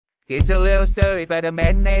Here's a little story about a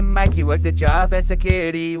man named Mike. He worked a job as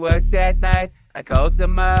security, worked at night. I called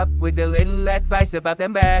them up with a little advice about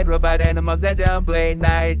them bad robot animals that don't play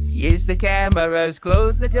nice. Use the cameras,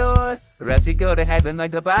 close the doors, or else you go to heaven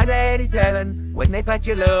like the body he's telling. When they punch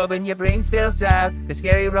your lobe and your brain spills out, the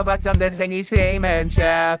scary robots on their thingies scream and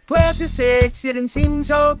shout. 12 to 6, it didn't seem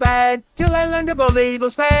so bad, till I learned to believe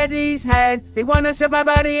those fatties had. They wanna set my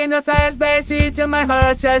body in a fast backseat till my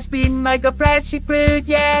heart starts beating like a fresh fruit.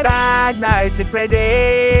 Yeah, 5 nights at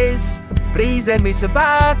Freddy's. Please let me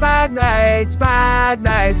survive 5 nights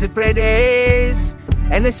at Freddy's.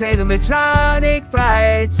 And the same animatronic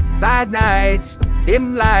frights. 5 nights,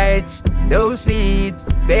 dim lights, no sleep,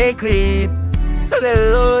 they creep. So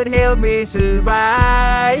the Lord help me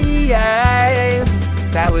survive.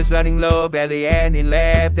 I was running low, barely any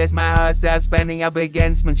left, as my heart starts pounding up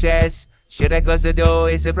against my chest. Should I close the door?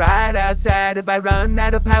 Is it bright outside? If I run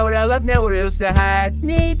out of power, I'll have nowhere else to hide.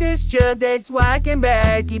 Need this job that's walking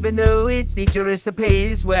back, even though it's dangerous to pay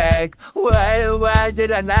his whack. Why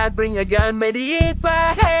did I not bring a gun? Maybe if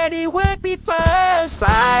I had it would be fast.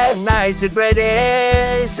 5 nights at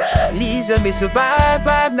Freddy's. Please let me survive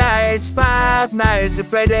 5 nights at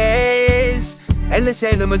Freddy's. Endless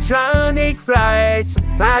animatronic frights.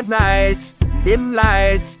 5 nights, dim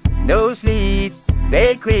lights, no sleep,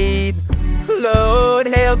 they creep. Lord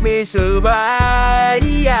help me survive. 5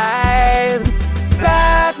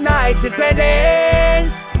 nights at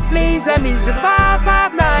Freddy's. Please let me survive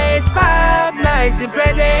 5 nights at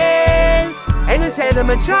Freddy's. And this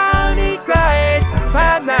animatronic frights.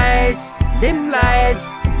 5 nights, dim lights,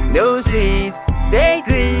 no sleep, they